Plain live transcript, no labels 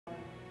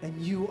and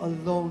you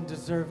alone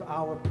deserve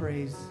our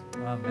praise.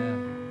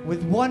 Amen.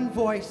 With one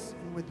voice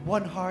and with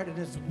one heart and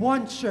as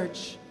one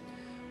church,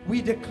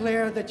 we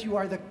declare that you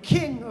are the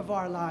King of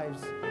our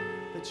lives,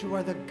 that you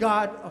are the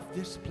God of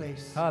this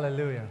place.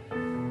 Hallelujah.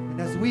 And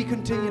as we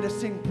continue to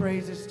sing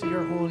praises to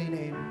your holy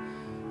name,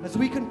 as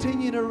we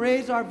continue to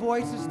raise our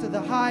voices to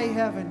the high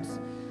heavens,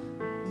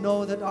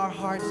 know that our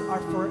hearts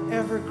are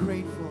forever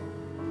grateful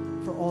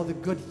for all the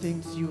good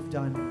things you've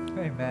done.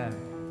 Amen.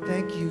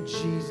 Thank you,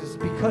 Jesus.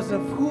 Because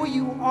of who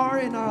you are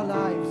in our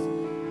lives,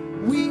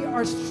 we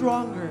are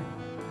stronger.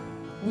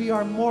 We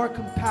are more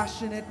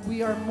compassionate.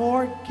 We are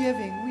more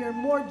giving. We are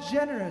more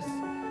generous.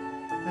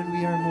 And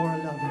we are more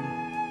loving.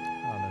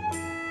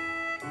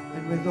 Hallelujah.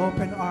 And with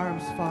open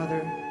arms,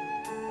 Father,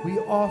 we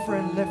offer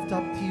and lift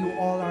up to you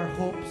all our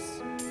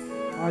hopes,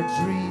 our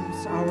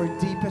dreams, our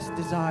deepest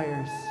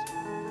desires.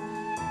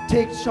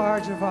 Take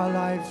charge of our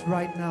lives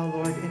right now,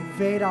 Lord.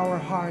 Invade our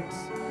hearts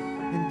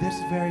in this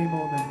very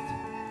moment.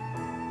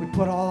 We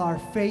put all our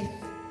faith,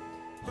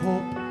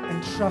 hope,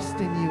 and trust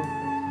in you.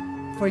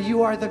 For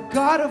you are the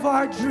God of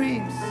our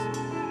dreams.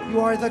 You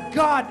are the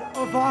God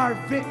of our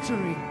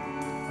victory.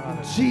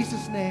 In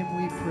Jesus' name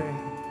we pray.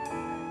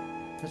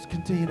 Let's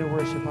continue to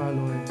worship our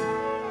Lord.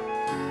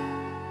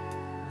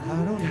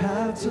 I don't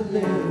have to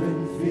live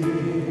in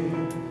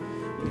fear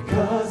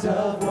because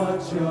of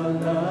what your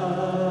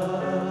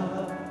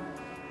love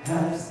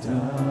has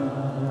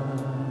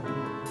done.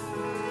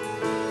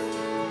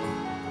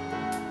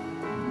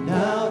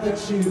 Now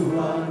that you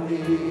are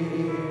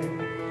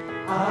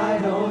near, I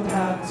don't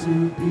have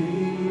to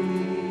be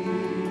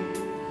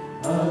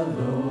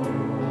alone.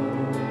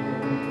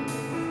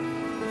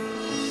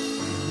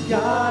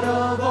 God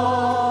of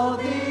all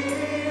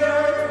the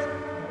earth,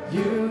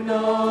 you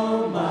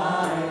know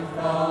my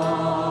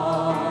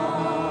thoughts.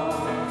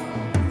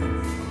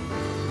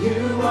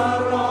 You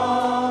are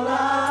all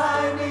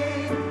I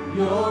need.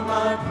 You're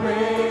my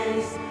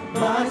praise,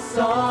 my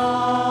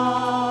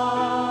song.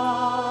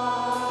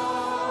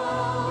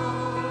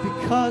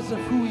 Because of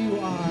who you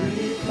are.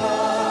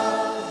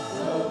 Because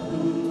of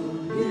who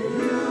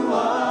you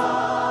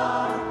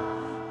are,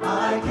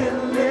 I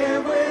can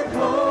live with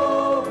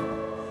hope,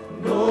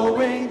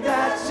 knowing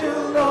that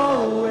you'll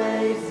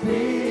always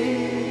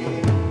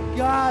be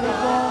God of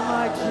all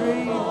my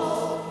dreams.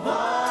 all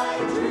my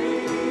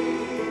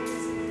dreams.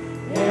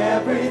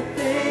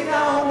 Everything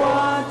I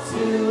want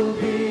to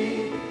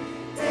be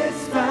is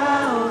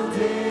found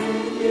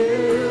in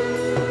you.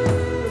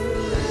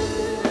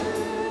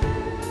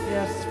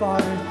 Yes,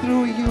 Father,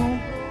 through you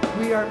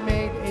we are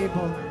made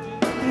able.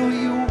 Through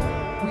you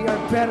we are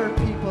better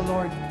people,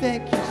 Lord.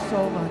 Thank you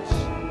so much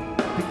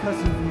because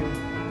of you.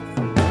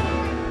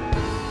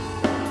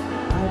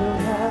 I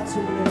don't have to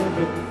live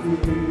in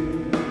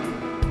fear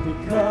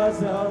because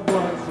of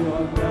what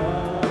your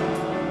love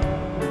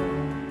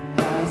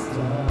has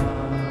done.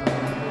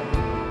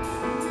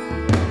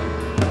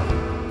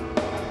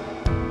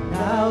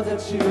 Now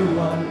that you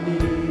are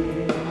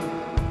near,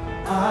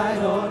 I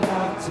don't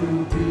have to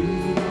be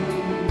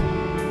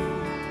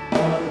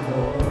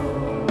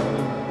alone.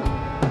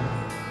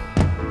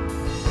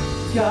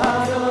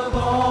 God of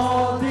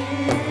all the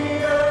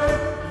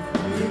earth,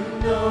 you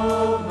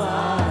know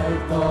my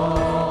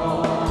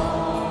thoughts.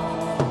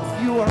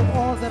 You are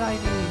all that I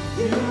need.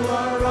 You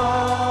are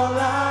all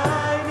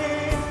I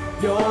need.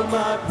 You're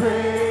my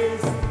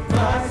praise,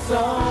 my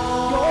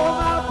song. You're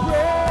my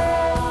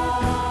praise.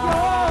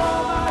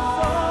 You're my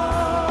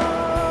song.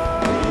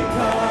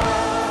 Because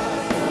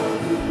of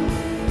who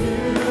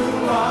you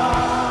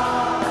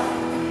are,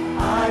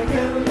 I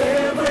can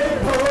live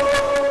with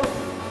hope,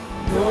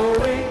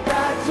 knowing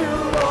that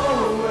you'll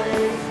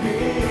always be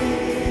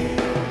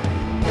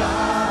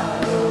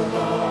God of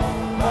all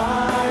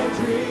my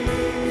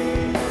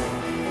dreams.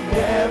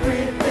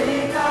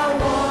 Everything I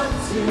want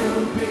to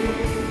be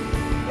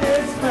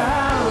is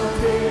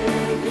found in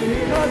you.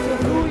 Because of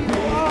who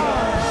you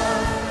are.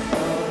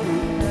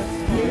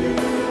 You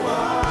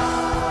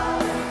are.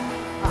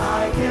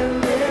 I can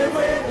live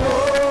with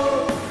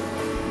hope,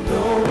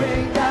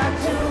 knowing that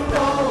you'll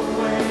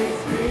always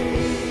be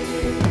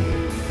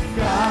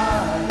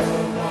God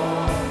of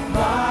all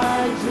my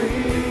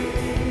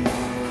dreams.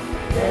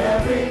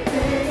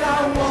 Everything I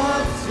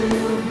want to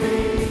be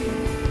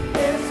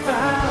is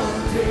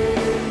found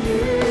in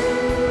you.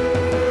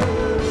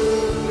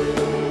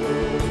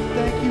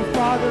 Thank you,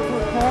 Father,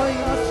 for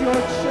calling us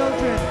your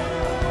children.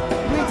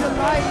 We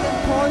delight in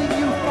calling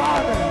you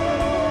Father,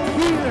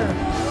 Healer,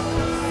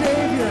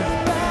 Savior,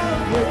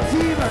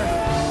 Redeemer,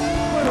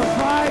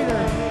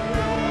 Provider,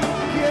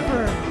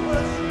 Giver,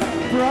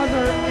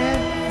 Brother,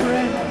 and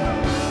Friend.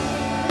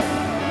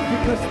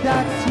 Because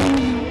that's who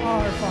you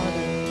are,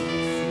 Father.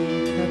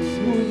 That's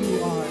who you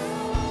are.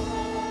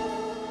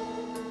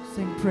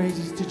 Sing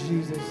praises to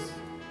Jesus.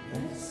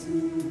 That's who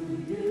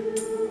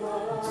you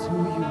are. That's who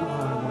you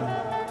are, Lord.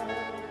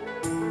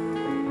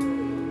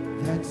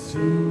 That's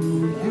who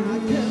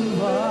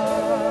you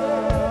are.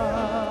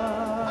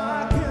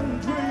 I can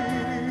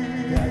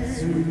dream. That's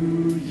who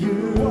you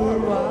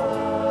are.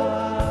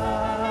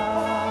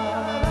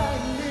 I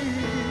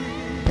need.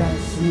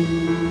 who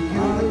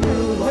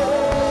you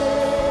are.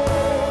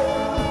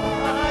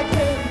 I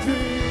can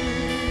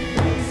dream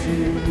it's who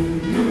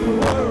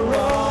you are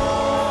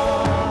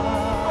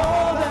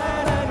all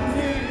that I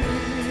need.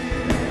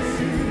 It's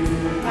who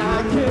I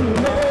can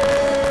live,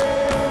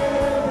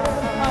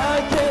 I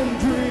can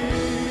dream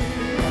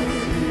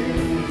it's who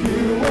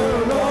you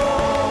are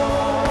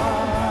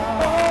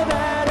all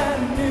that I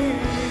need.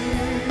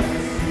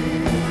 It's who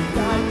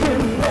I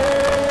can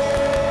live,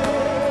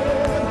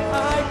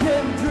 I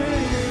can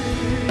dream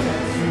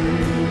it's who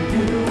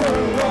you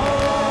are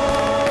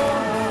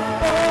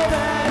all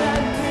that I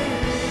need.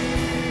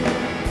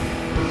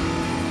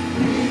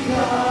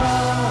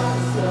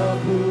 Because of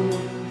who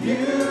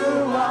you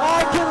are,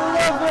 I can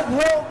live with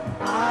hope.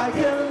 I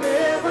can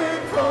live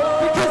with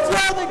hope. Because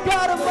you're the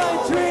God of my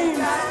dreams.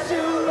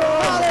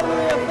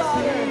 Hallelujah,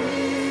 Father.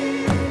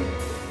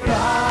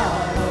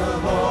 God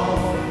of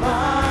all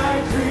my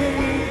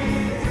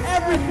dreams.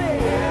 Everything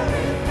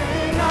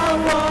I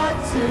want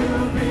to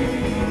be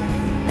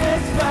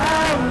is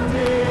found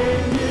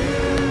in you.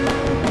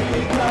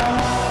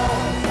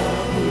 Because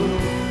of who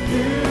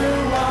you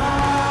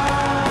are,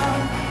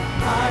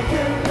 I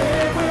can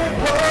live with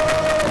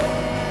hope,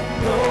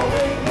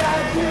 knowing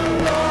that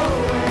you'll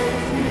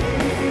always be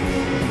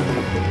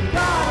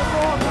God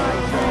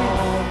of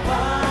all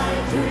my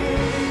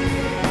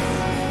dreams.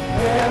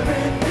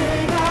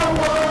 Everything I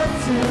want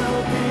to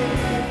be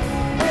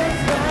is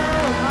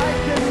found. I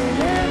can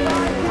live, I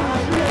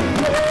can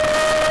live,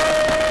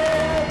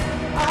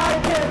 I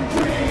can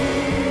dream.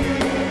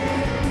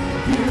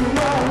 You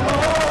are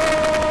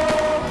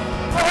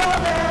all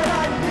that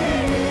I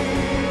need.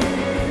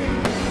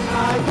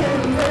 I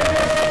can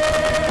live,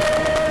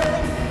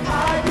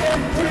 I can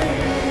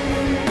dream.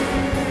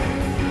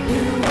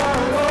 You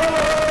are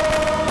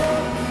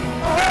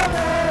all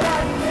that I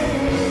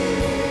need.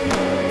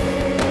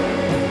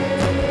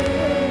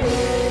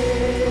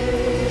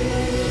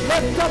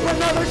 Lift up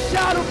another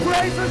shout of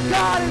praise for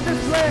God in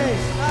this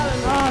place.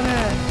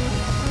 Amen.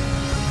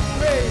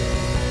 Praise.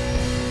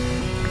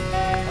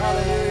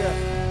 Hallelujah.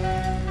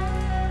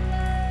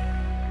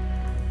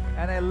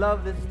 And I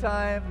love this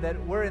time that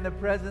we're in the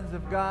presence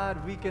of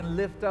God. We can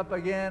lift up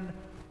again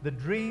the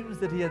dreams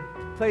that He had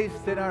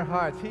placed in our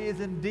hearts. He is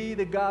indeed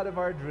the God of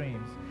our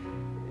dreams.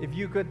 If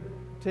you could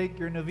take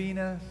your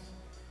novenas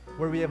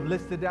where we have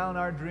listed down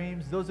our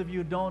dreams. Those of you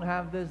who don't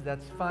have this,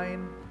 that's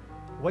fine.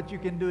 What you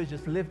can do is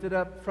just lift it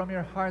up from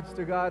your hearts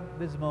to God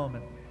this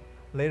moment.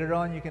 Later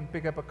on, you can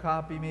pick up a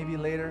copy, maybe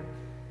later.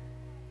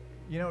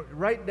 You know,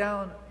 write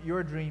down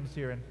your dreams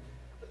here. And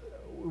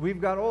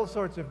we've got all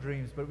sorts of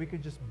dreams, but we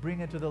could just bring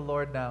it to the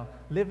Lord now.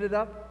 Lift it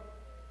up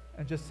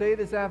and just say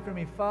this after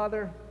me.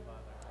 Father,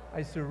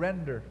 I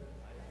surrender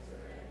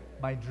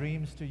my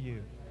dreams to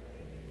you.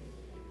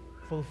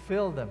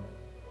 Fulfill them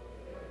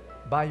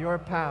by your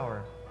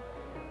power,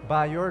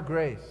 by your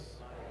grace,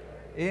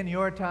 in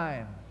your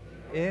time,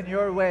 in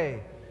your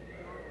way.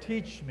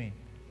 Teach me,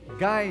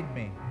 guide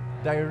me,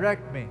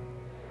 direct me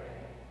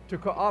to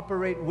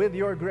cooperate with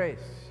your grace.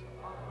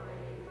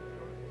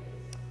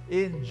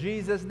 In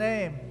Jesus'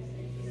 name,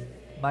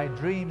 my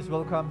dreams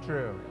will come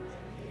true.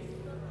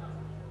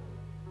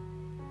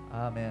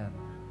 Amen.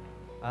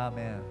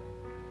 Amen.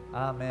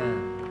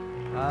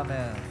 Amen.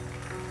 Amen.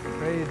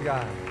 Praise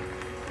God.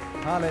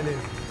 Hallelujah.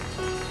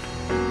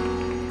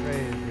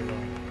 Praise you,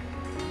 Lord.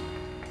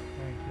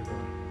 Thank you,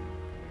 Lord.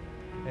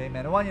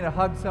 Amen. I want you to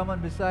hug someone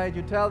beside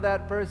you. Tell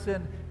that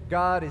person,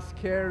 God is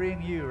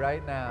carrying you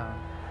right now.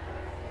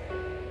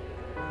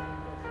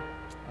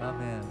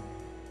 Amen.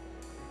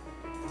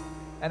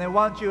 And I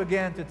want you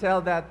again to tell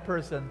that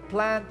person,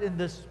 plant in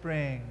the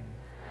spring.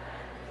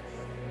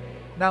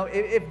 Now,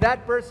 if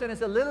that person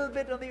is a little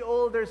bit on the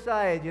older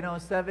side,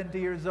 70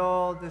 years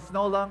old, it's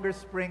no longer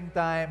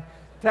springtime,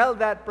 tell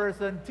that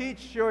person,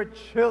 teach your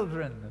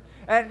children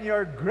and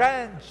your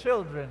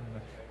grandchildren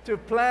to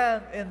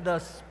plant in the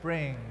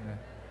spring.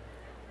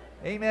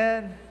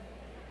 Amen.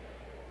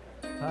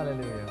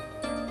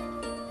 Hallelujah.